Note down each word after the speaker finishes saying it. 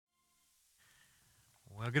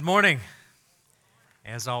Well, good morning.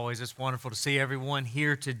 As always, it's wonderful to see everyone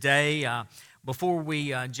here today. Before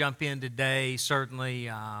we jump in today, certainly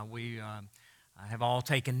we have all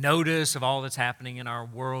taken notice of all that's happening in our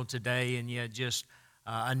world today, and yet just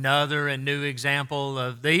another and new example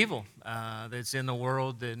of the evil that's in the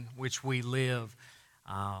world in which we live.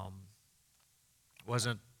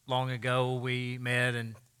 Wasn't long ago we met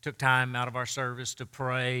and took time out of our service to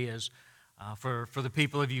pray as for the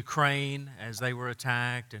people of Ukraine as they were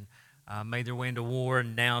attacked and made their way into war.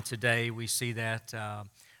 And now today we see that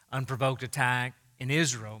unprovoked attack in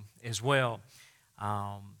Israel as well.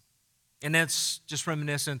 And that's just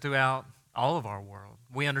reminiscent throughout all of our world.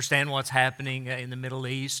 We understand what's happening in the Middle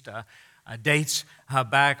East. Dates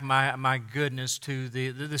back, my goodness, to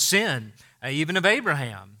the sin, even of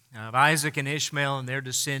Abraham, of Isaac and Ishmael and their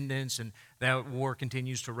descendants, and that war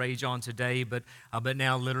continues to rage on today, but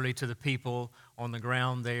now literally to the people on the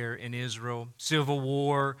ground there in Israel. Civil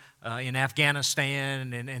war in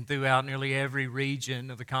Afghanistan and throughout nearly every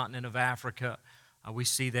region of the continent of Africa. We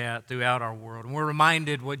see that throughout our world. And we're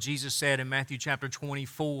reminded what Jesus said in Matthew chapter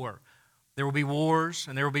 24. There will be wars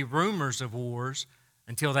and there will be rumors of wars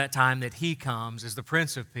until that time that He comes as the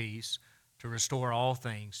Prince of Peace to restore all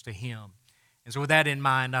things to Him. And so with that in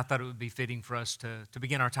mind, I thought it would be fitting for us to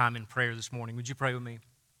begin our time in prayer this morning. Would you pray with me?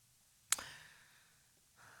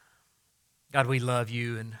 God, we love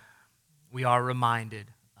You, and we are reminded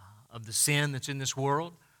of the sin that's in this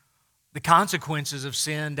world, the consequences of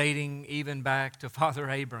sin dating even back to Father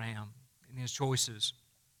Abraham and his choices,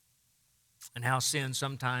 and how sin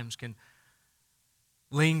sometimes can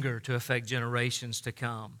linger to affect generations to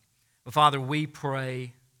come. But Father, we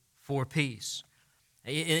pray for peace.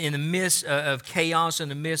 In the midst of chaos, in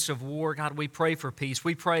the midst of war, God, we pray for peace.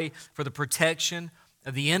 We pray for the protection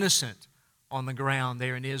of the innocent on the ground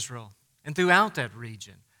there in Israel and throughout that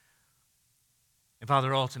region. And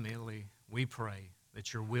Father, ultimately, we pray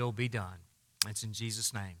that Your will be done. It's in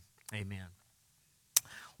Jesus' name, amen.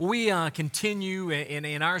 We continue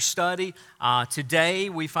in our study. Today,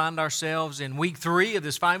 we find ourselves in week 3 of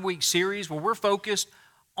this 5-week series where we're focused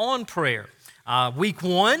on prayer. Week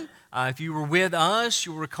 1, if you were with us,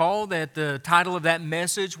 you'll recall that the title of that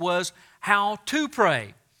message was How to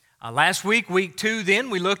Pray. Last week, week 2, then,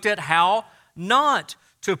 we looked at how not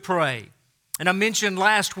to pray. And I mentioned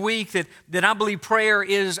last week that I believe prayer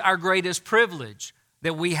is our greatest privilege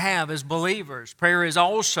that we have as believers. Prayer is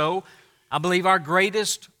also, I believe, our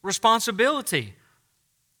greatest responsibility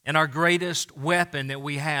and our greatest weapon that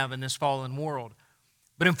we have in this fallen world.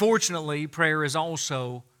 But unfortunately, prayer is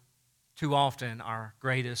also too often our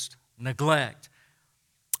greatest neglect.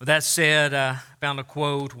 With that said, I found a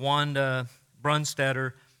quote. Wanda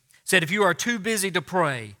Brunstetter said, "If you are too busy to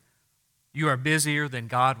pray, you are busier than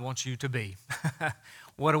God wants you to be."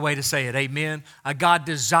 What a way to say it, amen. God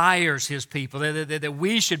desires His people, that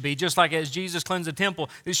we should be, just like as Jesus cleansed the temple,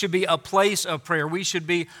 this should be a place of prayer. We should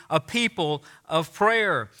be a people of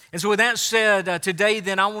prayer. And so with that said, today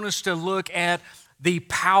then I want us to look at the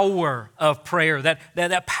power of prayer,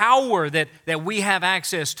 that power that we have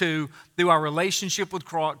access to through our relationship with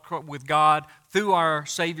God, through our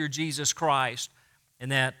Savior Jesus Christ,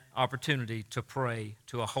 and that opportunity to pray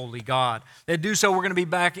to a holy God. To do so, we're going to be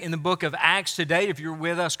back in the book of Acts today. If you were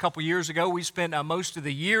with us a couple years ago, we spent most of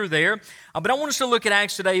the year there. But I want us to look at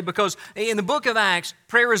Acts today because in the book of Acts,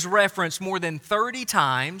 prayer is referenced more than 30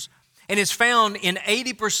 times, and it's found in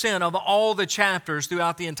 80% of all the chapters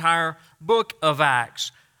throughout the entire book of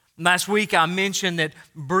Acts. Last week I mentioned that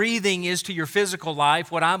breathing is to your physical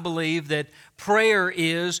life what I believe that prayer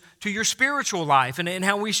is to your spiritual life, and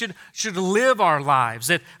how we should live our lives.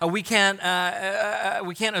 That we can't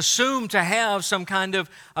assume to have some kind of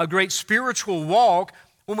a great spiritual walk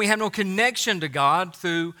when we have no connection to God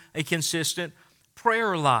through a consistent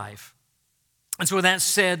prayer life. And so with that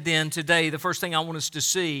said then, today the first thing I want us to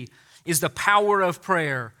see is the power of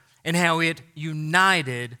prayer and how it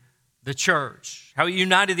united the church, how it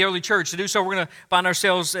united the early church. To do so, we're going to find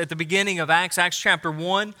ourselves at the beginning of Acts chapter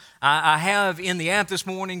 1. I have in the app this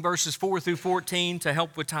morning verses 4 through 14. To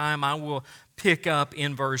help with time, I will pick up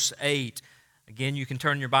in verse 8. Again, you can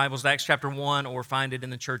turn your Bibles to Acts chapter 1 or find it in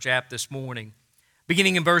the church app this morning.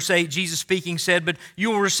 Beginning in verse 8, Jesus speaking said, "But you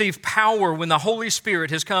will receive power when the Holy Spirit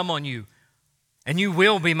has come on you, and you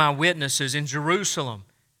will be my witnesses in Jerusalem,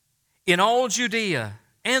 in all Judea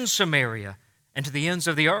and Samaria, and to the ends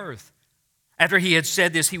of the earth." After he had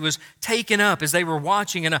said this, he was taken up as they were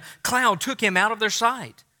watching, and a cloud took him out of their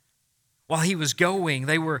sight. While he was going,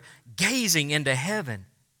 they were gazing into heaven,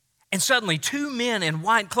 and suddenly 2 men in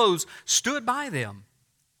white clothes stood by them.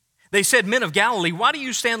 They said, "Men of Galilee, why do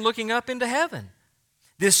you stand looking up into heaven?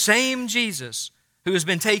 This same Jesus who has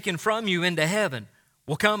been taken from you into heaven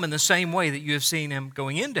will come in the same way that you have seen him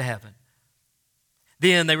going into heaven."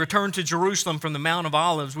 Then they returned to Jerusalem from the Mount of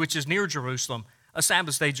Olives, which is near Jerusalem, a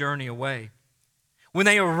Sabbath day journey away. When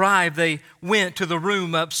they arrived, they went to the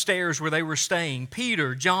room upstairs where they were staying.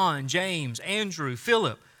 Peter, John, James, Andrew,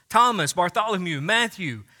 Philip, Thomas, Bartholomew,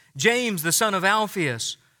 Matthew, James the son of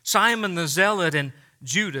Alphaeus, Simon the Zealot, and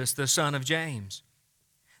Judas the son of James.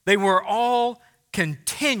 They were all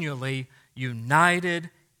continually united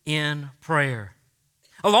in prayer,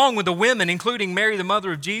 along with the women, including Mary, the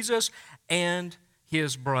mother of Jesus, and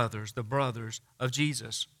his brothers, the brothers of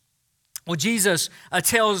Jesus. Well, Jesus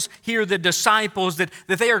tells here the disciples that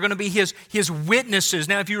they are going to be his witnesses.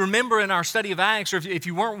 Now, if you remember in our study of Acts, or if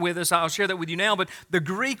you weren't with us, I'll share that with you now, but the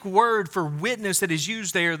Greek word for witness that is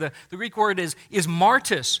used there, the Greek word is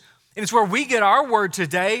martys. And it's where we get our word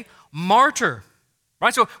today, martyr.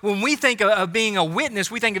 Right? So when we think of being a witness,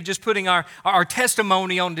 we think of just putting our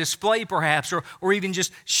testimony on display perhaps, or even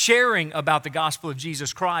just sharing about the gospel of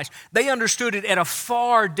Jesus Christ. They understood it at a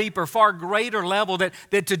far deeper, far greater level, that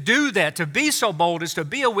to do that, to be so bold as to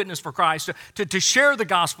be a witness for Christ, to share the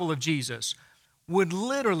gospel of Jesus, would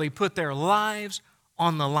literally put their lives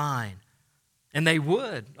on the line. And they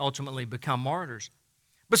would ultimately become martyrs.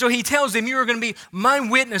 But so he tells them, you are going to be my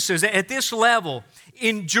witnesses at this level.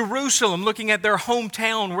 In Jerusalem, looking at their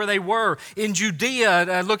hometown where they were. In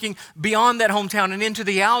Judea, looking beyond that hometown and into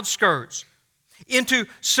the outskirts. Into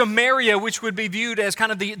Samaria, which would be viewed as kind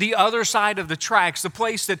of the other side of the tracks, the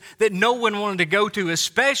place that no one wanted to go to,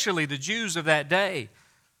 especially the Jews of that day.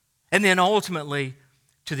 And then ultimately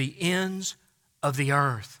to the ends of the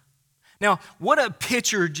earth. Now, what a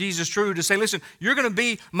picture Jesus drew to say, listen, you're going to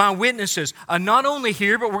be my witnesses, not only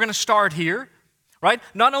here, but we're going to start here, right?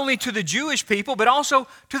 Not only to the Jewish people, but also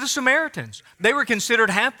to the Samaritans. They were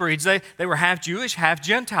considered half-breeds. They were half Jewish, half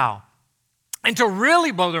Gentile. And to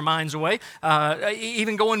really blow their minds away,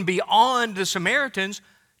 even going beyond the Samaritans,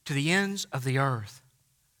 to the ends of the earth,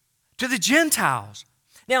 to the Gentiles.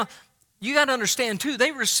 Now, you got to understand, too,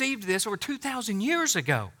 they received this over 2,000 years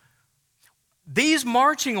ago. These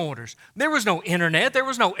marching orders, there was no internet, there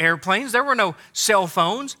was no airplanes, there were no cell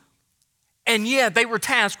phones, and yet they were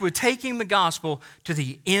tasked with taking the gospel to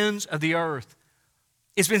the ends of the earth.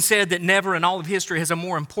 It's been said that never in all of history has a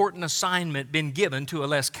more important assignment been given to a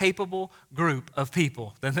less capable group of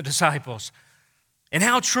people than the disciples. And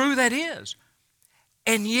how true that is.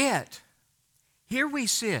 And yet, here we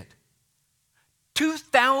sit,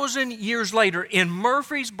 2,000 years later in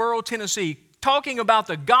Murfreesboro, Tennessee, talking about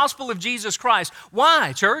the gospel of Jesus Christ.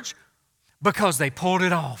 Why, church? Because they pulled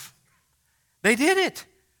it off. They did it.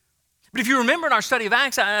 But if you remember in our study of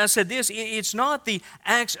Acts, I said this, it's not the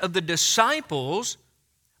acts of the disciples,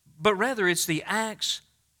 but rather it's the acts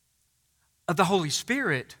of the Holy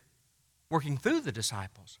Spirit working through the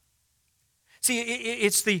disciples. See,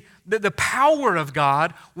 it's the power of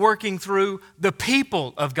God working through the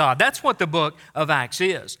people of God. That's what the book of Acts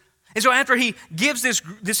is. And so after he gives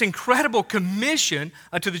this incredible commission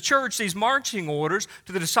to the church, these marching orders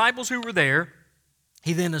to the disciples who were there,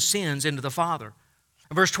 he then ascends into the Father.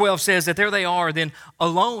 Verse 12 says that there they are then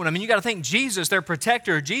alone. I mean, you got to think Jesus, their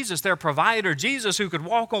protector, Jesus, their provider, Jesus who could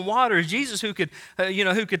walk on water, Jesus who could,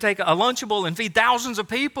 who could take a Lunchable and feed thousands of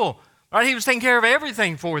people. Right? He was taking care of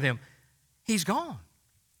everything for them. He's gone.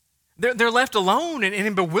 They're left alone and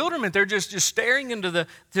in bewilderment. They're just staring into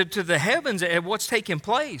the heavens at what's taking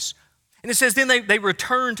place. And it says then they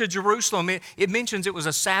returned to Jerusalem. It mentions it was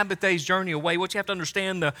a Sabbath day's journey away. What you have to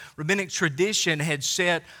understand, the rabbinic tradition had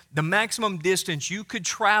set the maximum distance you could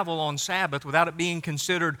travel on Sabbath without it being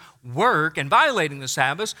considered work and violating the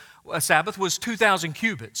Sabbath was 2,000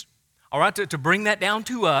 cubits. All right, to bring that down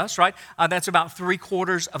to us, right, that's about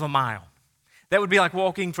 3/4 of a mile. That would be like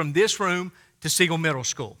walking from this room to Siegel Middle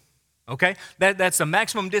School. Okay? That's the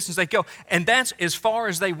maximum distance they go. And that's as far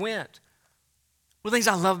as they went. One of the things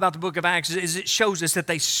I love about the book of Acts is it shows us that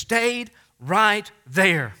they stayed right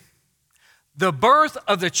there. The birth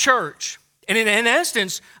of the church, and in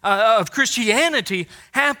essence of Christianity,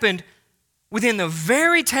 happened within the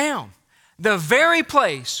very town, the very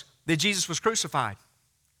place that Jesus was crucified.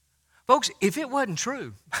 Folks, if it wasn't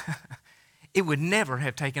true, it would never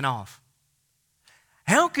have taken off.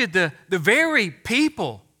 How could the very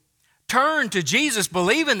people turn to Jesus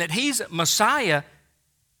believing that he's Messiah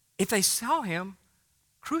if they saw him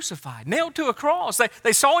crucified, nailed to a cross?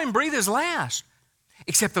 They saw him breathe his last.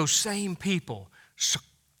 Except those same people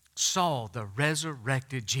saw the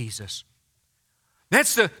resurrected Jesus.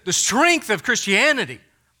 That's the strength of Christianity.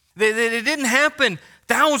 That it didn't happen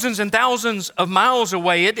thousands and thousands of miles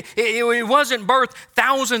away. It wasn't birthed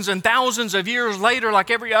thousands and thousands of years later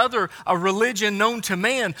like every other religion known to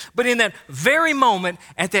man. But in that very moment,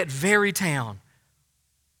 at that very town,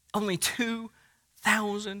 only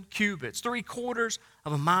 2,000 cubits, 3/4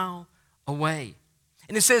 of a mile away.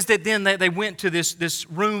 And it says that then they went to this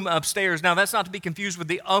room upstairs. Now, that's not to be confused with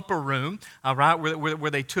the upper room, right,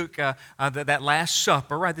 where they took that Last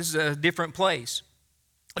Supper, right? This is a different place.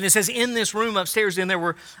 And it says in this room upstairs, then there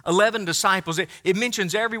were 11 disciples. It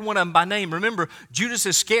mentions every one of them by name. Remember, Judas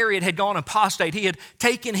Iscariot had gone apostate. He had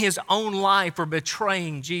taken his own life for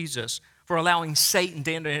betraying Jesus, for allowing Satan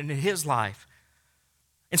to enter into his life.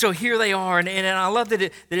 And so here they are, and I love that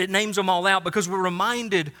it names them all out, because we're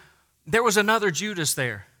reminded there was another Judas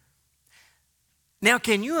there. Now,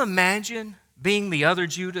 can you imagine being the other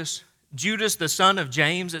Judas? Judas, the son of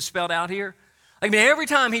James, that's spelled out here. I mean, every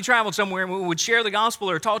time he traveled somewhere and would share the gospel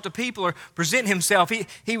or talk to people or present himself,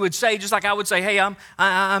 he would say, just like I would say, hey,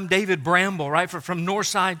 I'm David Bramble, right, from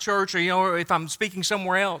Northside Church, or if I'm speaking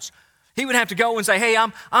somewhere else. He would have to go and say, hey,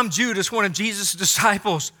 I'm Judas, one of Jesus'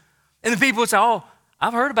 disciples. And the people would say, oh,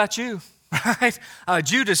 I've heard about you, right?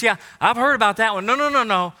 Judas, yeah, I've heard about that one.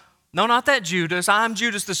 No. No, not that Judas. I'm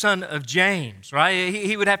Judas, the son of James, right?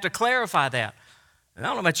 He would have to clarify that. And I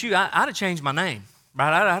don't know about you, I'd have changed my name,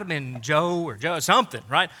 right? I'd have been Joe or something,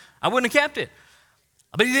 right? I wouldn't have kept it.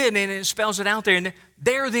 But he did, and it spells it out there. And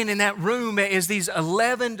there then in that room as these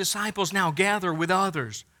 11 disciples now gather with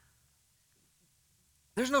others,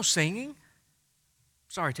 there's no singing.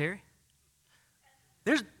 Sorry, Terry.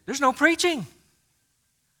 There's no preaching.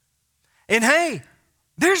 And hey,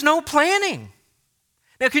 there's no planning.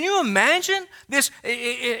 Now, can you imagine this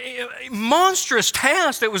monstrous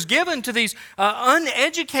task that was given to these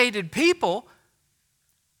uneducated people,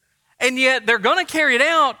 and yet they're going to carry it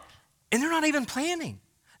out, and they're not even planning?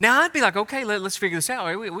 Now, I'd be like, okay, let's figure this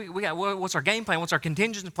out. We got, what's our game plan? What's our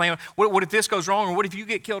contingency plan? What if this goes wrong? Or what if you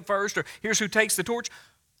get killed first? Or here's who takes the torch?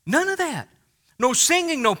 None of that. No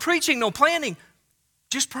singing, no preaching, no planning.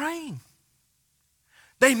 Just praying.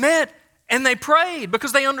 They met and they prayed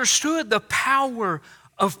because they understood the power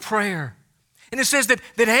of prayer. And it says that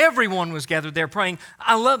everyone was gathered there praying.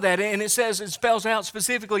 I love that. And it spells out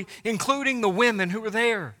specifically, including the women who were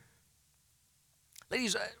there.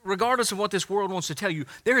 Ladies, regardless of what this world wants to tell you,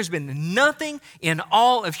 there has been nothing in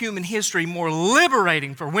all of human history more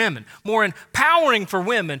liberating for women, more empowering for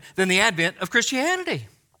women than the advent of Christianity.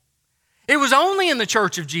 It was only in the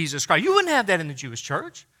church of Jesus Christ. You wouldn't have that in the Jewish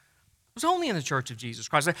church. It was only in the church of Jesus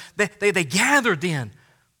Christ. They gathered then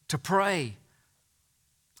to pray.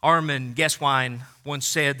 Armin Geswein once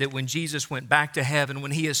said that when Jesus went back to heaven, when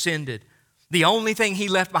he ascended, the only thing he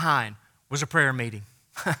left behind was a prayer meeting.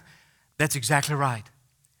 That's exactly right.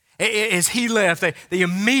 As he left, they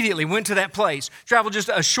immediately went to that place, traveled just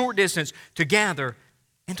a short distance to gather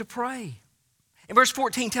and to pray. And verse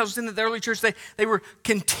 14 tells us in the early church they were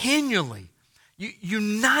continually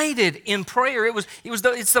united in prayer.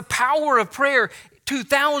 It's the power of prayer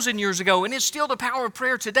 2,000 years ago, and it's still the power of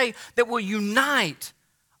prayer today that will unite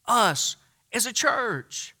us as a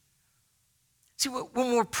church. See,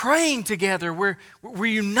 when we're praying together, we're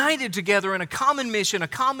united together in a common mission, a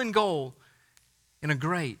common goal, and a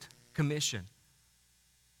great commission.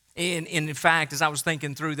 And in fact, as I was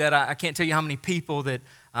thinking through that, I can't tell you how many people that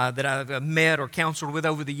I've met or counseled with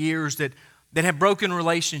over the years that have broken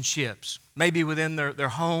relationships, maybe within their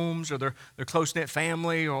homes or their close-knit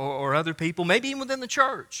family or other people, maybe even within the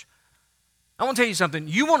church. I want to tell you something.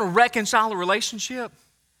 You want to reconcile a relationship?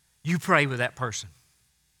 You pray with that person.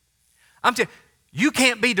 I'm telling you, you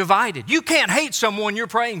can't be divided. You can't hate someone you're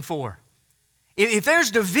praying for. If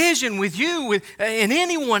there's division with you and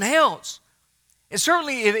anyone else, and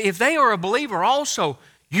certainly if they are a believer also,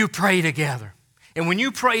 you pray together. And when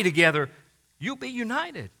you pray together, you'll be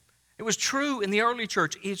united. It was true in the early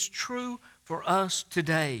church. It's true for us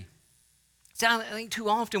today. See, I think too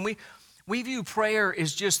often we view prayer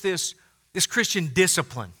as just this Christian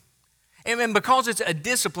discipline. And because it's a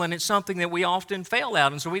discipline, it's something that we often fail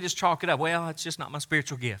at. And so we just chalk it up. Well, it's just not my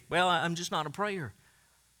spiritual gift. Well, I'm just not a prayer.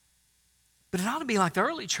 But it ought to be like the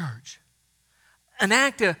early church. An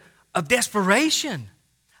act of desperation.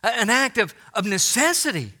 An act of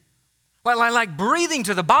necessity. Like breathing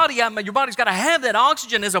to the body. Your body's got to have that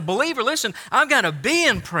oxygen. As a believer, listen, I've got to be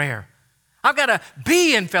in prayer. I've got to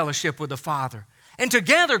be in fellowship with the Father. And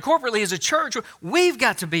together, corporately as a church, we've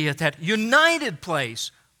got to be at that united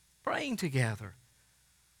place, praying together.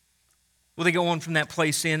 Well, they go on from that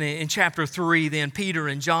place in chapter 3. Then Peter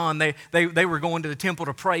and John, they were going to the temple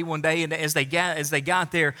to pray one day, and as they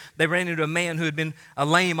got there, they ran into a man who had been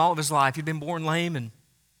lame all of his life. He'd been born lame, and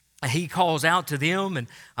he calls out to them, and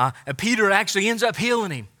Peter actually ends up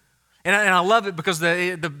healing him. And I love it because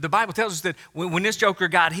the Bible tells us that when this joker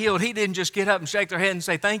got healed, he didn't just get up and shake their head and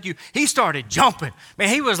say thank you. He started jumping. Man,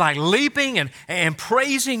 he was like leaping and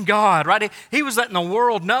praising God, right? He was letting the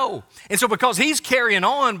world know. And so because he's carrying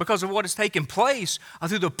on because of what has taken place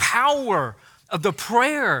through the power of the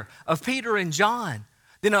prayer of Peter and John,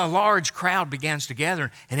 then a large crowd begins to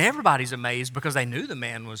gather, and everybody's amazed because they knew the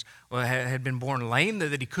man had been born lame,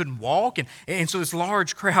 that he couldn't walk. And so this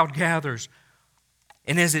large crowd gathers.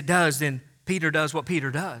 And as it does, then Peter does what Peter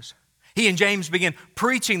does. He and James begin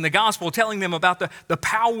preaching the gospel, telling them about the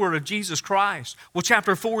power of Jesus Christ. Well,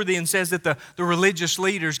 chapter 4 then says that the religious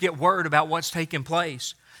leaders get word about what's taking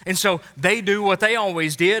place. And so they do what they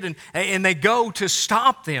always did, and they go to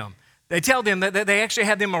stop them. They tell them that they actually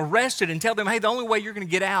have them arrested and tell them, hey, the only way you're going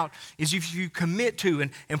to get out is if you commit to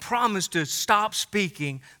and promise to stop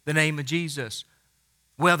speaking the name of Jesus.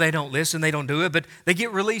 Well, they don't listen, they don't do it, but they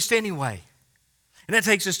get released anyway. And that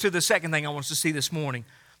takes us to the second thing I want us to see this morning.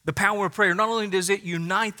 The power of prayer. Not only does it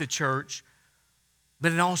unite the church,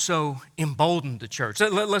 but it also emboldened the church.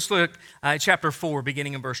 Let's look at chapter 4,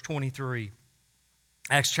 beginning in verse 23.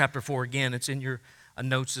 Acts chapter 4, again, it's in your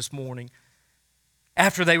notes this morning.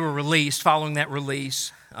 After they were released, following that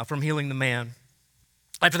release from healing the man,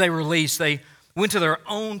 after they were released, they went to their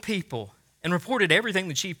own people and reported everything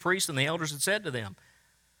the chief priests and the elders had said to them.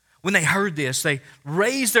 When they heard this, they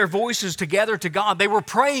raised their voices together to God. They were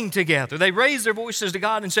praying together. They raised their voices to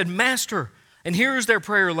God and said, Master, and here's their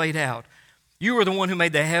prayer laid out. You are the one who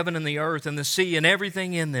made the heaven and the earth and the sea and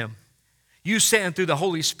everything in them. You said through the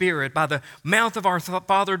Holy Spirit by the mouth of our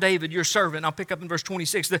father David, your servant, I'll pick up in verse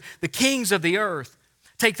 26, the kings of the earth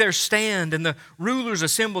take their stand and the rulers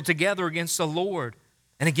assemble together against the Lord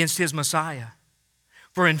and against his Messiah.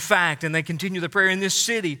 For in fact, and they continue the prayer, in this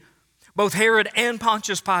city, both Herod and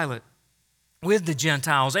Pontius Pilate, with the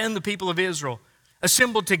Gentiles and the people of Israel,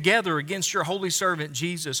 assembled together against your holy servant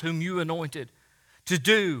Jesus, whom you anointed, to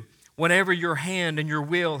do whatever your hand and your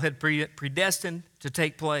will had predestined to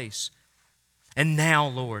take place. And now,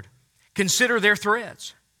 Lord, consider their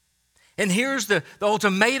threats. And here's the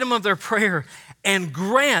ultimatum of their prayer, and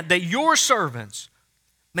grant that your servants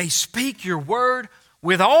may speak your word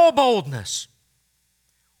with all boldness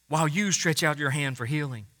while you stretch out your hand for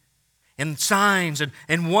healing. And signs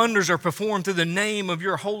and wonders are performed through the name of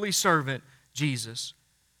your holy servant, Jesus.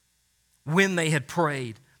 When they had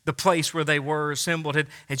prayed, the place where they were assembled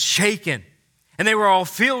had shaken, and they were all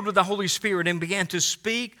filled with the Holy Spirit and began to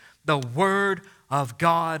speak the word of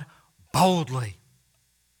God boldly.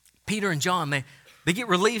 Peter and John, they get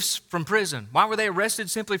released from prison. Why were they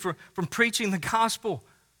arrested? Simply from preaching the gospel.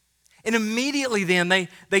 And immediately then,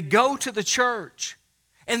 they go to the church.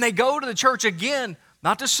 And they go to the church again,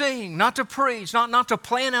 not to sing, not to preach, not to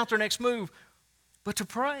plan out their next move, but to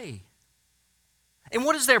pray. And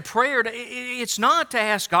what is their prayer? It's not to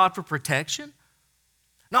ask God for protection,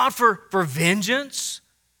 not for vengeance,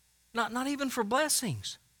 not even for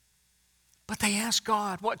blessings. But they ask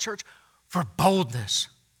God, what, church? For boldness.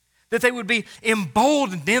 That they would be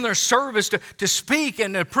emboldened in their service to speak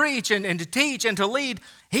and to preach and to teach and to lead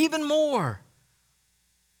even more.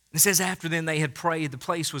 It says after then they had prayed, the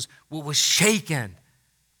place was shaken.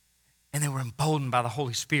 And they were emboldened by the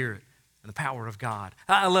Holy Spirit and the power of God.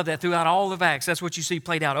 I love that throughout all of Acts. That's what you see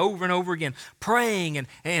played out over and over again. Praying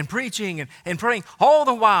and preaching and praying, all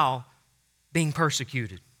the while being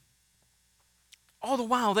persecuted. All the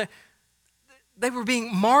while they were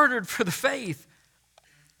being martyred for the faith.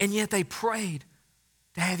 And yet they prayed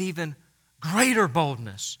to have even greater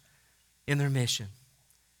boldness in their mission.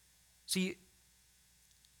 See,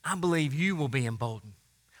 I believe you will be emboldened.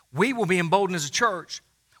 We will be emboldened as a church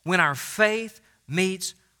when our faith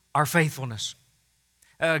meets our faithfulness.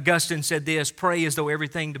 Augustine said this, pray as though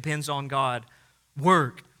everything depends on God.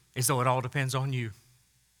 Work as though it all depends on you.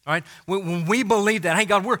 All right? When we believe that, hey,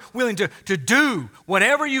 God, we're willing to do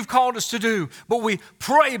whatever you've called us to do, but we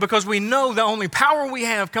pray because we know the only power we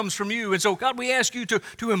have comes from you. And so, God, we ask you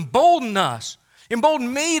to embolden us.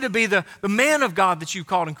 Embolden me to be the man of God that you've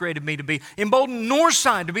called and created me to be. Embolden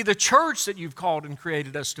Northside to be the church that you've called and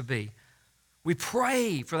created us to be. We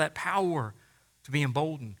pray for that power to be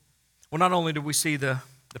emboldened. Well, not only do we see the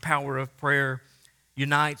power of prayer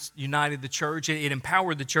united the church, it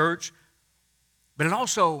empowered the church, but it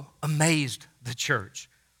also amazed the church.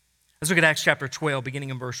 Let's look at Acts chapter 12, beginning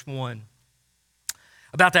in verse 1.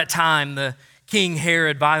 About that time, the King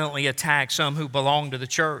Herod violently attacked some who belonged to the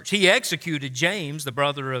church. He executed James, the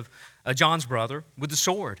brother of John's brother, with the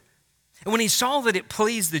sword. And when he saw that it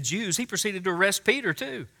pleased the Jews, he proceeded to arrest Peter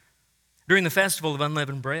too, during the festival of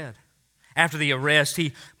unleavened bread. After the arrest,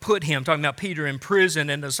 he put him, talking about Peter, in prison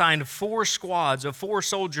and assigned 4 squads of 4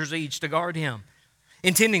 soldiers each to guard him,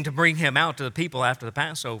 intending to bring him out to the people after the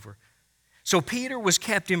Passover. So Peter was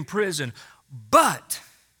kept in prison, but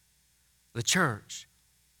the church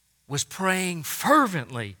was praying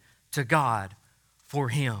fervently to God for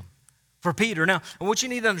him, for Peter. Now, what you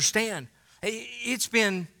need to understand, it's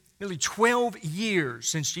been nearly 12 years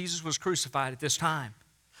since Jesus was crucified at this time.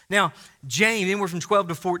 Now, James, anywhere from 12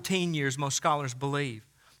 to 14 years, most scholars believe.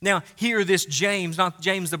 Now, here this James, not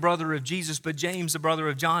James the brother of Jesus, but James the brother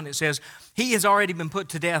of John, it says, he has already been put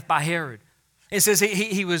to death by Herod. It says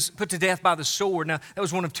he was put to death by the sword. Now, that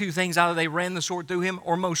was one of 2 things. Either they ran the sword through him,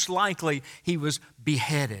 or most likely he was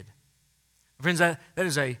beheaded. Friends, that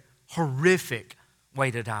is a horrific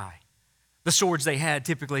way to die. The swords they had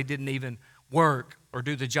typically didn't even work or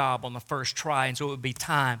do the job on the first try, and so it would be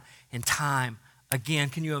time and time again.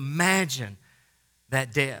 Can you imagine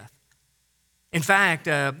that death? In fact,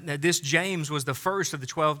 this James was the first of the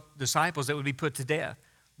 12 disciples that would be put to death.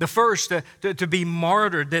 The first to be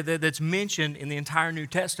martyred that's mentioned in the entire New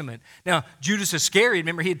Testament. Now, Judas Iscariot,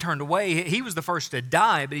 remember, he had turned away. He was the first to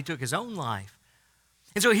die, but he took his own life.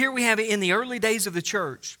 And so here we have it in the early days of the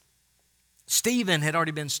church. Stephen had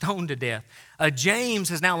already been stoned to death. James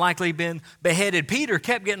has now likely been beheaded. Peter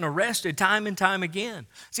kept getting arrested time and time again.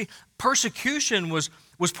 See, persecution was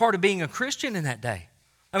part of being a Christian in that day.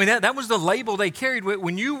 I mean, that was the label they carried.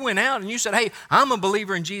 When you went out and you said, hey, I'm a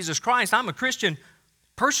believer in Jesus Christ, I'm a Christian,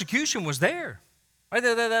 persecution was there. Right?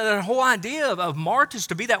 That whole idea of martyrs,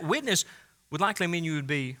 to be that witness, would likely mean you would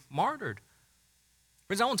be martyred.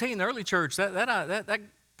 Friends, I want to tell you, in the early church, that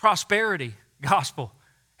prosperity gospel,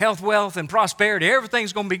 health, wealth, and prosperity,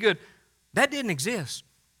 everything's going to be good, that didn't exist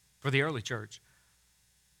for the early church.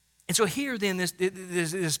 And so here then,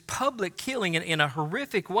 this public killing in a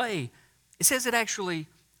horrific way, it says it actually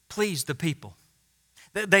pleased the people.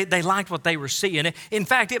 They liked what they were seeing. In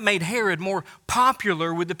fact, it made Herod more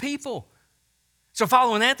popular with the people. So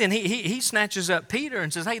following that, then he snatches up Peter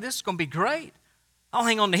and says, hey, this is going to be great. I'll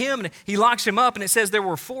hang on to him. And he locks him up, and it says there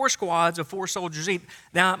were 4 squads of 4 soldiers each.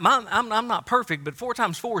 Now, I'm not perfect, but 4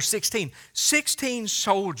 times 4 is 16. 16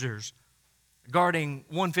 soldiers guarding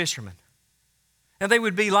 1 fisherman. And they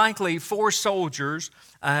would be likely 4 soldiers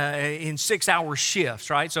in 6-hour shifts,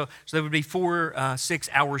 right? So there would be 4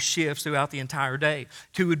 6-hour shifts throughout the entire day.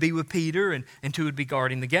 2 would be with Peter, and 2 would be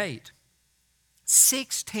guarding the gate.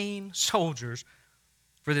 16 soldiers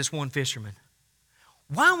for this 1 fisherman.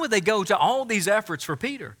 Why would they go to all these efforts for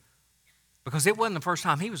Peter? Because it wasn't the first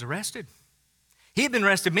time he was arrested. He had been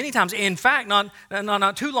arrested many times. In fact,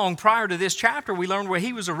 not too long prior to this chapter, we learned where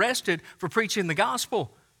he was arrested for preaching the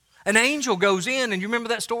gospel. An angel goes in, and you remember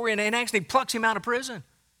that story, and actually plucks him out of prison.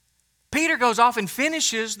 Peter goes off and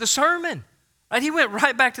finishes the sermon. Right? He went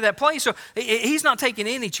right back to that place. So he's not taking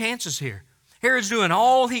any chances here. Herod's doing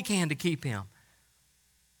all he can to keep him.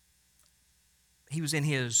 He was in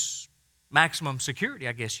his maximum security,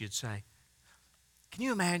 I guess you'd say. Can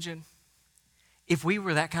you imagine if we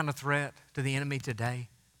were that kind of threat to the enemy today?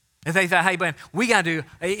 If they thought, hey, man,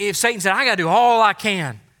 if Satan said, I got to do all I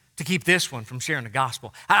can to keep this one from sharing the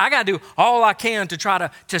gospel. I got to do all I can to try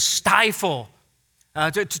to stifle,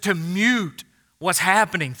 to mute what's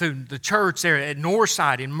happening through the church there at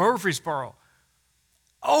Northside in Murfreesboro.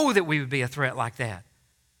 Oh, that we would be a threat like that.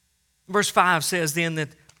 Verse 5 says then that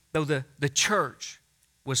though the church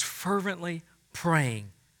was fervently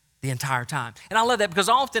praying the entire time. And I love that because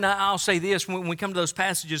often I'll say this when we come to those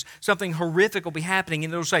passages, something horrific will be happening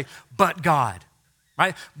and it'll say, but God,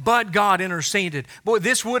 right? But God interceded. Boy,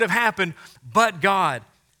 this would have happened, but God.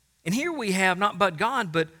 And here we have not but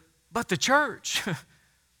God, but the church.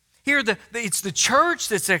 Here it's the church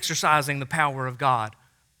that's exercising the power of God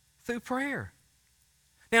through prayer.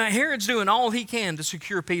 Now, Herod's doing all he can to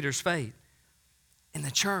secure Peter's fate. And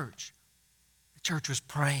the church was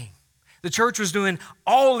praying. The church was doing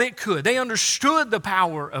all it could. They understood the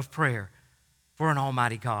power of prayer for an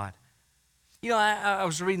almighty God. You know, I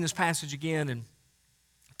was reading this passage again, and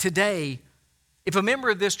today, if a member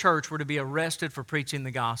of this church were to be arrested for preaching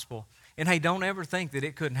the gospel, and hey, don't ever think that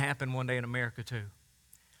it couldn't happen one day in America too.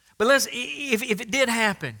 But if it did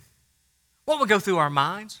happen, what would go through our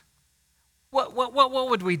minds? What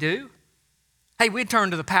would we do? Hey, we'd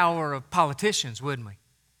turn to the power of politicians, wouldn't we?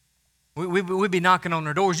 We'd be knocking on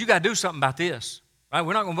their doors. You got to do something about this. Right?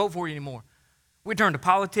 We're not going to vote for you anymore. We turn to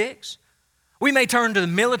politics. We may turn to the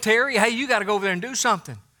military. Hey, you got to go over there and do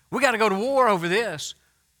something. We got to go to war over this.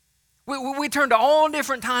 We turn to all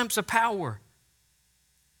different types of power.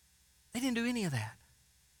 They didn't do any of that.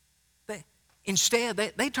 Instead,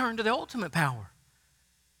 they turned to the ultimate power.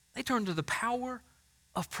 They turned to the power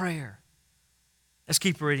of prayer. Let's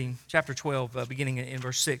keep reading. Chapter 12, beginning in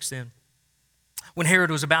verse 6 then. When Herod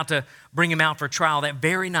was about to bring him out for trial that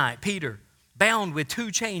very night, Peter, bound with 2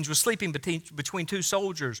 chains, was sleeping between 2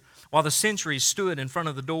 soldiers while the sentries stood in front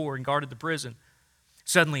of the door and guarded the prison.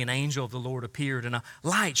 Suddenly an angel of the Lord appeared, and a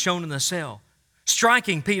light shone in the cell.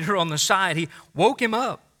 Striking Peter on the side, he woke him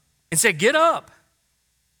up and said, "Get up."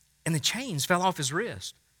 And the chains fell off his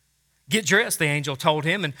wrist. "Get dressed," the angel told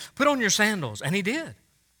him, "and put on your sandals." And he did.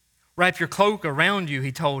 "Wrap your cloak around you,"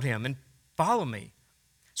 he told him, "and follow me."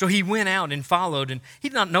 So he went out and followed, and he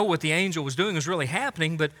did not know what the angel was doing was really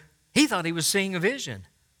happening, but he thought he was seeing a vision.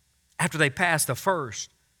 After they passed the first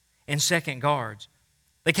and second guards,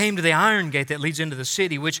 they came to the iron gate that leads into the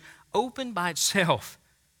city, which opened by itself.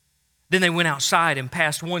 Then they went outside and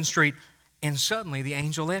passed one street, and suddenly the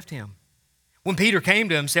angel left him. When Peter came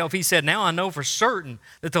to himself, he said, "Now I know for certain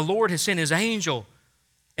that the Lord has sent his angel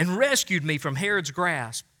and rescued me from Herod's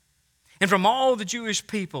grasp and from all the Jewish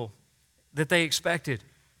people that they expected."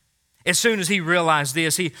 As soon as he realized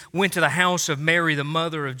this, he went to the house of Mary, the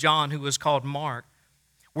mother of John, who was called Mark,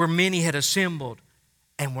 where many had assembled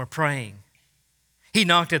and were praying. He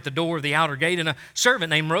knocked at the door of the outer gate, and a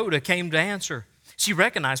servant named Rhoda came to answer. She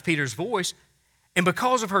recognized Peter's voice, and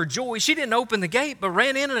because of her joy, she didn't open the gate, but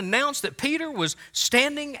ran in and announced that Peter was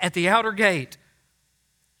standing at the outer gate.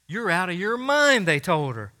 "You're out of your mind," they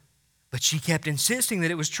told her. But she kept insisting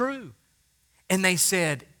that it was true. And they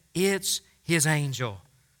said, "It's his angel."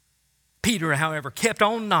 Peter, however, kept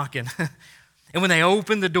on knocking. And when they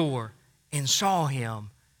opened the door and saw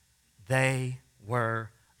him, they were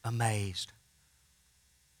amazed.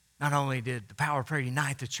 Not only did the power of prayer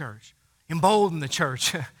unite the church, embolden the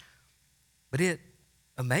church, but it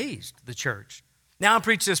amazed the church. Now I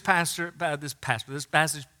preached this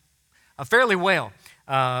passage fairly well.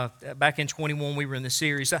 Back in 21, we were in the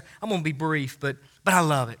series. I'm going to be brief, but I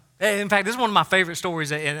love it. In fact, this is one of my favorite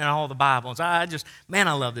stories in all the Bibles. I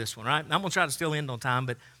love this one, right? I'm going to try to still end on time,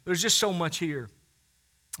 but there's just so much here.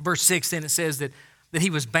 Verse 6, then it says that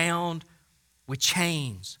he was bound with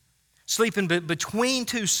chains, sleeping between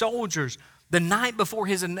 2 soldiers the night before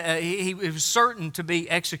he was certain to be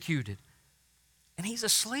executed. And he's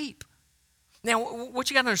asleep. Now,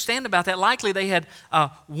 what you got to understand about that, likely they had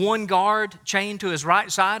one guard chained to his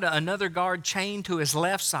right side, another guard chained to his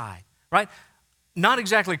left side, right? Not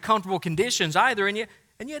exactly comfortable conditions either, and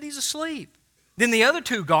yet he's asleep. Then the other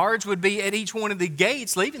 2 guards would be at each one of the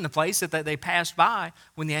gates leaving the place that they passed by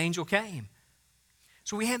when the angel came.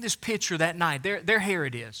 So we had this picture that night. There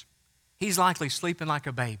Herod is. He's likely sleeping like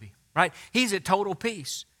a baby, right? He's at total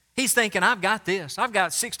peace. He's thinking, "I've got this. I've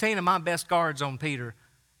got 16 of my best guards on Peter.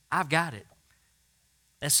 I've got it."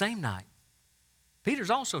 That same night, Peter's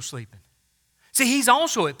also sleeping. See, he's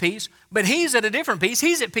also at peace, but he's at a different peace.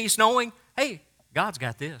 He's at peace knowing, hey, God's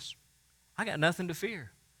got this. I got nothing to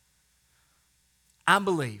fear. I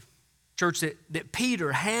believe, church, that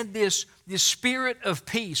Peter had this spirit of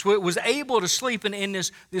peace, where it was able to sleep in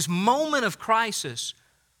this moment of crisis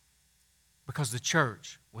because the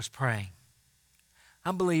church was praying.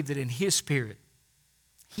 I believe that in his spirit,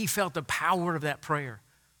 he felt the power of that prayer.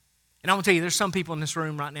 And I'm going to tell you, there's some people in this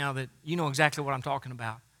room right now that you know exactly what I'm talking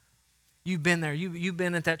about. You've been there. You've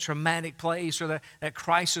been at that traumatic place or that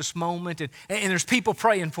crisis moment, and there's people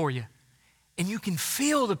praying for you. And you can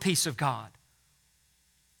feel the peace of God.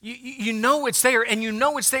 You know it's there, and you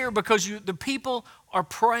know it's there because the people are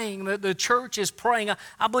praying. The church is praying.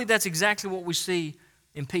 I believe that's exactly what we see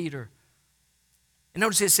in Peter. And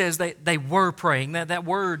notice it says they were praying. That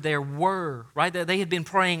word there, were, right? They had been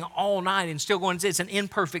praying all night and still going. It's an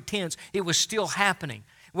imperfect tense. It was still happening.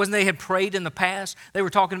 It wasn't they had prayed in the past. They were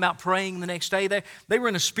talking about praying the next day. They were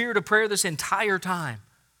in a spirit of prayer this entire time.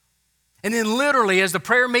 And then literally as the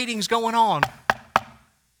prayer meeting's going on,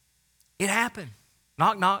 it happened.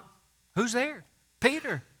 Knock, knock. Who's there?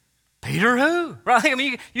 Peter. Peter who? Right? I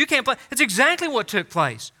mean, you can't play. It's exactly what took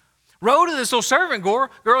place. Rhoda, this little servant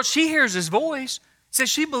girl, she hears his voice. Says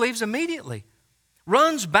she believes immediately.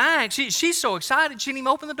 Runs back. She's so excited she didn't even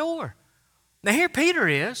open the door. Now here Peter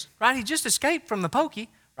is, right? He just escaped from the pokey,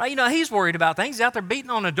 right? You know, he's worried about things. He's out there beating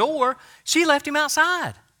on the door. She left him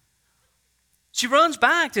outside. She runs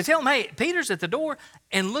back to tell him, hey, Peter's at the door.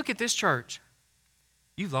 And look at this church.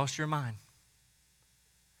 You've lost your mind.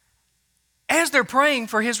 As they're praying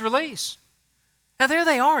for his release. Now there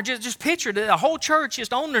they are, just picture the whole church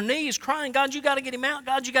just on their knees crying, God, you got to get him out.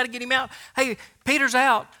 God, you got to get him out. Hey, Peter's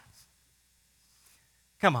out.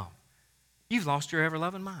 Come on. You've lost your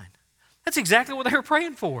ever-loving mind. That's exactly what they were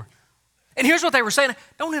praying for. And here's what they were saying.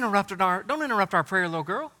 Don't interrupt our prayer, little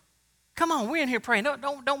girl. Come on, we're in here praying.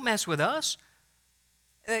 Don't mess with us.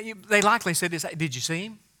 They likely said this, did you see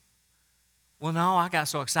him? Well, no, I got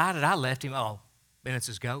so excited I left him. Oh, then it's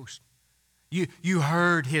his ghost. You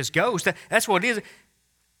heard his ghost. That's what it is.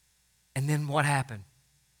 And then what happened?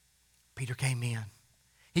 Peter came in.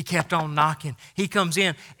 He kept on knocking. He comes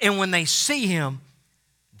in. And when they see him,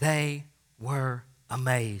 they were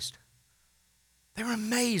amazed. They were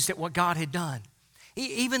amazed at what God had done.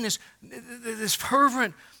 Even this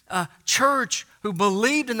fervent church who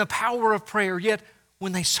believed in the power of prayer, yet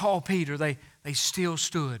when they saw Peter, they still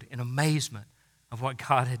stood in amazement of what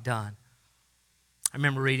God had done. I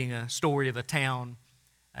remember reading a story of a town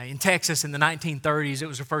in Texas in the 1930s. It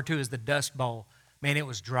was referred to as the Dust Bowl. Man, it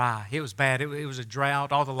was dry. It was bad. It was a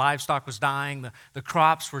drought. All the livestock was dying. The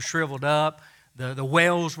crops were shriveled up. The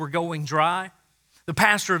wells were going dry. The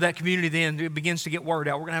pastor of that community then begins to get word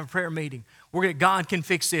out. We're going to have a prayer meeting. God can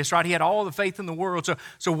fix this, right? He had all the faith in the world.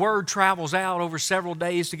 So word travels out over several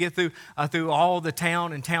days to get through all the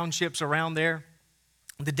town and townships around there.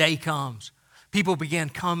 The day comes. People began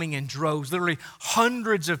coming in droves, literally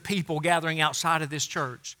hundreds of people gathering outside of this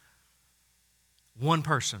church. One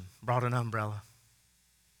person brought an umbrella.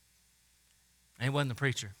 And it wasn't the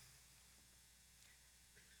preacher.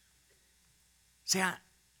 See,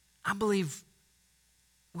 I believe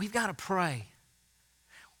we've got to pray.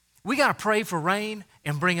 We got to pray for rain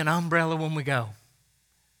and bring an umbrella when we go.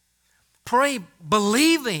 Pray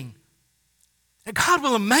believing that God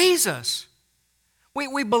will amaze us.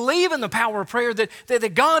 We believe in the power of prayer,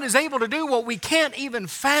 that God is able to do what we can't even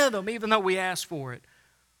fathom, even though we ask for it.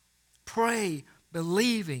 Pray,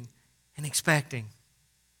 believing, and expecting.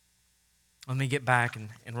 Let me get back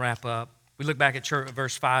and wrap up. We look back at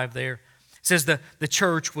verse 5 there. It says the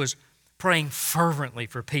church was praying fervently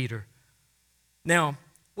for Peter. Now,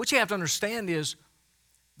 what you have to understand is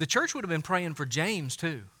the church would have been praying for James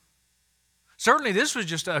too. Certainly this was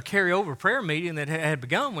just a carryover prayer meeting that had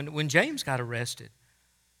begun when James got arrested.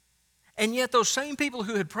 And yet those same people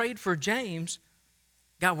who had prayed for James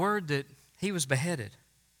got word that he was beheaded.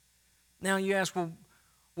 Now you ask,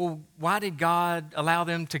 well, why did God allow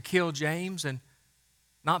them to kill James and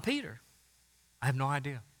not Peter? I have no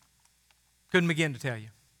idea. Couldn't begin to tell you.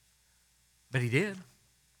 But he did.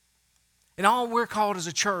 And all we're called as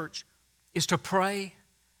a church is to pray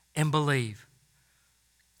and believe.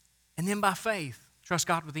 And then by faith, trust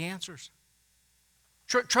God with the answers.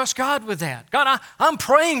 Trust God with that. God, I'm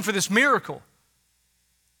praying for this miracle.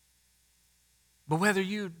 But whether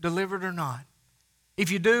you deliver it or not,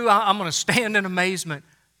 if you do, I'm going to stand in amazement.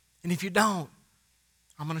 And if you don't,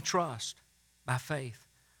 I'm going to trust by faith.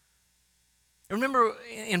 And remember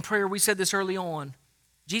in prayer, we said this early on,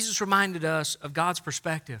 Jesus reminded us of God's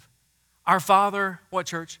perspective. Our Father, what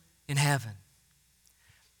church? In heaven.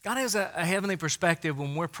 God has a heavenly perspective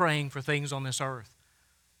when we're praying for things on this earth.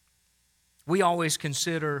 We always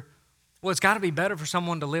consider, well, it's got to be better for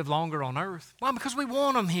someone to live longer on earth. Why? Because we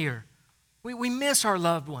want them here. We miss our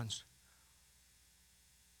loved ones.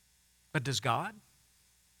 But does God?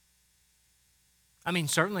 I mean,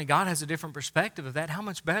 certainly God has a different perspective of that. How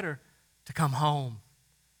much better to come home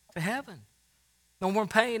to heaven? No more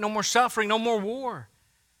pain, no more suffering, no more war.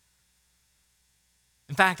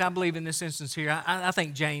 In fact, I believe in this instance here, I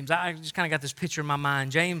think James, I just kind of got this picture in my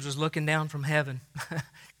mind. James was looking down from heaven.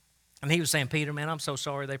 And he was saying, Peter, man, I'm so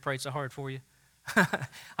sorry they prayed so hard for you.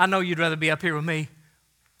 I know you'd rather be up here with me.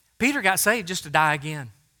 Peter got saved just to die again.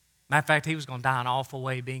 Matter of fact, he was going to die an awful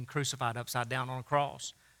way, being crucified upside down on a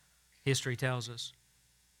cross. History tells us.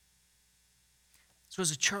 So as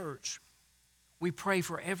a church, we pray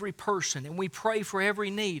for every person and we pray for every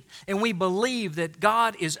need. And we believe that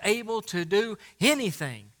God is able to do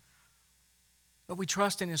anything. But we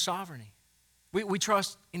trust in His sovereignty. We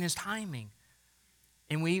trust in His timing.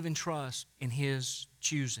 And we even trust in His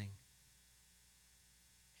choosing.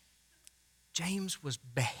 James was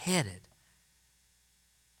beheaded.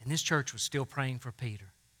 And this church was still praying for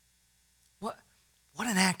Peter. What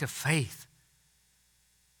an act of faith.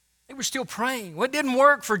 They were still praying. What didn't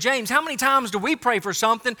work for James? How many times do we pray for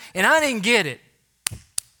something and I didn't get it?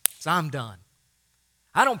 So I'm done.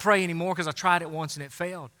 I don't pray anymore because I tried it once and it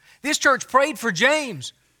failed. This church prayed for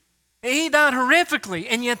James. And he died horrifically.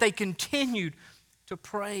 And yet they continued to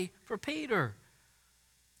pray for Peter.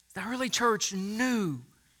 The early church knew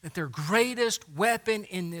that their greatest weapon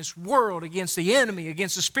in this world against the enemy,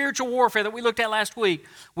 against the spiritual warfare that we looked at last week,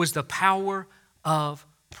 was the power of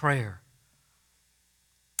prayer.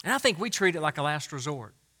 And I think we treat it like a last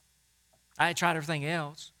resort. I had tried everything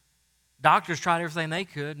else. Doctors tried everything they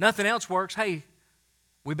could. Nothing else works. Hey,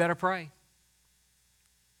 we better pray.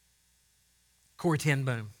 Corrie ten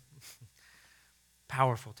Boom.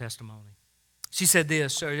 Powerful testimony. She said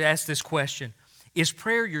this, or asked this question: is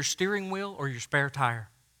prayer your steering wheel or your spare tire?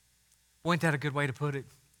 Boy, ain't that a good way to put it?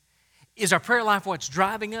 Is our prayer life what's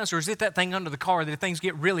driving us, or is it that thing under the car that if things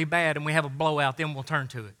get really bad and we have a blowout, then we'll turn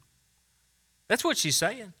to it? That's what she's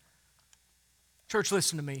saying. Church,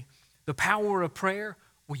 listen to me. The power of prayer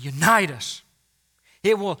will unite us.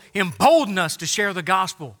 It will embolden us to share the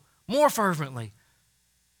gospel more fervently.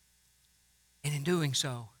 And in doing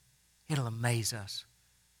so, it'll amaze us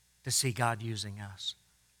to see God using us,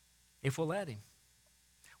 if we'll let Him.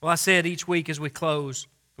 Well, I said each week as we close,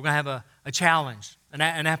 we're going to have a challenge, an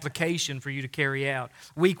application for you to carry out.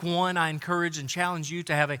 Week 1, I encourage and challenge you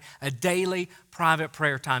to have a daily private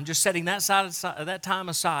prayer time, just setting that time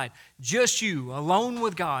aside, just you, alone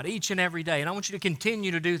with God, each and every day. And I want you to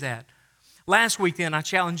continue to do that. Last week, then, I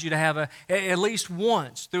challenged you to have at least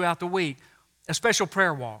once throughout the week a special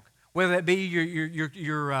prayer walk, whether that be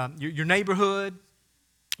your neighborhood,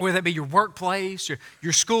 whether that be your workplace,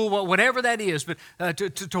 your school, whatever that is, but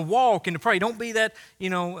to walk and to pray. Don't be that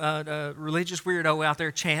religious weirdo out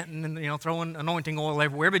there chanting and throwing anointing oil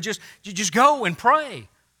everywhere, but just go and pray.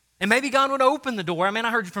 And maybe God would open the door. I mean,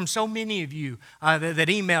 I heard from so many of you that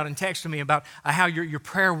emailed and texted me about how your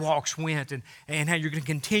prayer walks went and how you're going to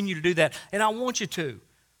continue to do that. And I want you to.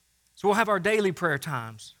 So we'll have our daily prayer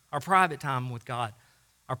times, our private time with God,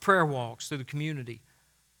 our prayer walks through the community.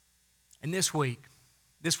 And this week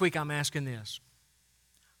I'm asking this.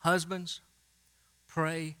 Husbands,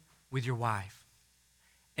 pray with your wife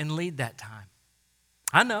and lead that time.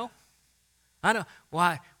 I know.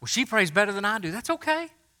 Why? Well, she prays better than I do. That's okay.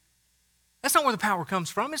 That's not where the power comes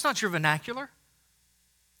from. It's not your vernacular.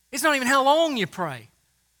 It's not even how long you pray.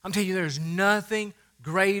 I'm telling you, there's nothing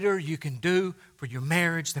greater you can do for your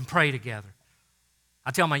marriage than pray together. I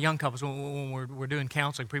tell my young couples when we're doing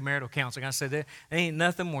counseling, premarital counseling, I said, there ain't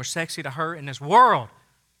nothing more sexy to her in this world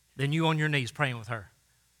than you on your knees praying with her.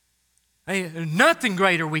 There's nothing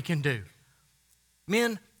greater we can do.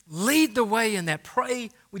 Men, lead the way in that. Pray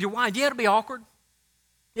with your wife. Yeah, it'll be awkward.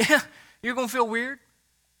 Yeah, you're going to feel weird.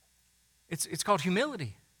 It's called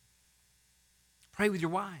humility. Pray with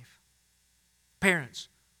your wife. Parents,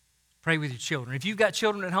 pray with your children. If you've got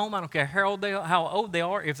children at home, I don't care how old they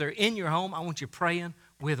are. If they're in your home, I want you praying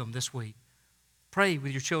with them this week. Pray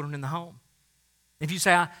with your children in the home. If you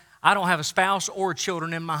say, I don't have a spouse or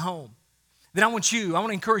children in my home, then I want to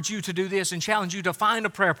encourage you to do this and challenge you to find a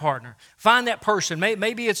prayer partner. Find that person.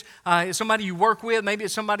 Maybe it's somebody you work with. Maybe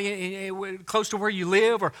it's somebody close to where you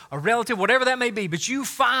live or a relative, whatever that may be. But you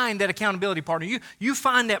find that accountability partner. You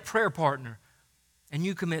find that prayer partner and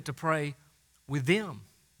you commit to pray with them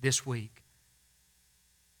this week.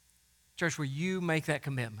 Church, will you make that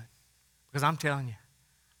commitment? Because I'm telling you,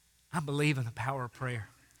 I believe in the power of prayer.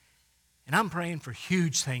 And I'm praying for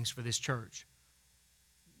huge things for this church.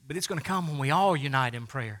 But it's going to come when we all unite in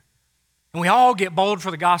prayer. And we all get bold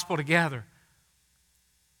for the gospel together.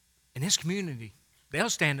 In this community, they'll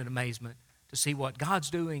stand in amazement to see what God's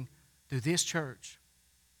doing through this church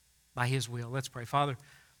by His will. Let's pray. Father,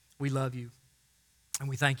 we love you. And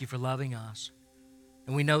we thank you for loving us.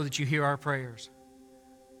 And we know that you hear our prayers.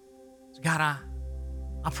 So God,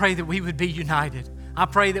 I pray that we would be united. I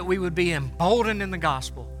pray that we would be emboldened in the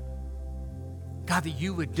gospel. God, that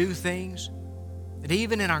you would do things that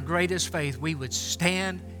even in our greatest faith, we would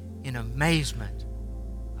stand in amazement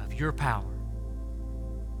of your power.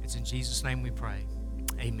 It's in Jesus' name we pray.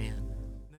 Amen.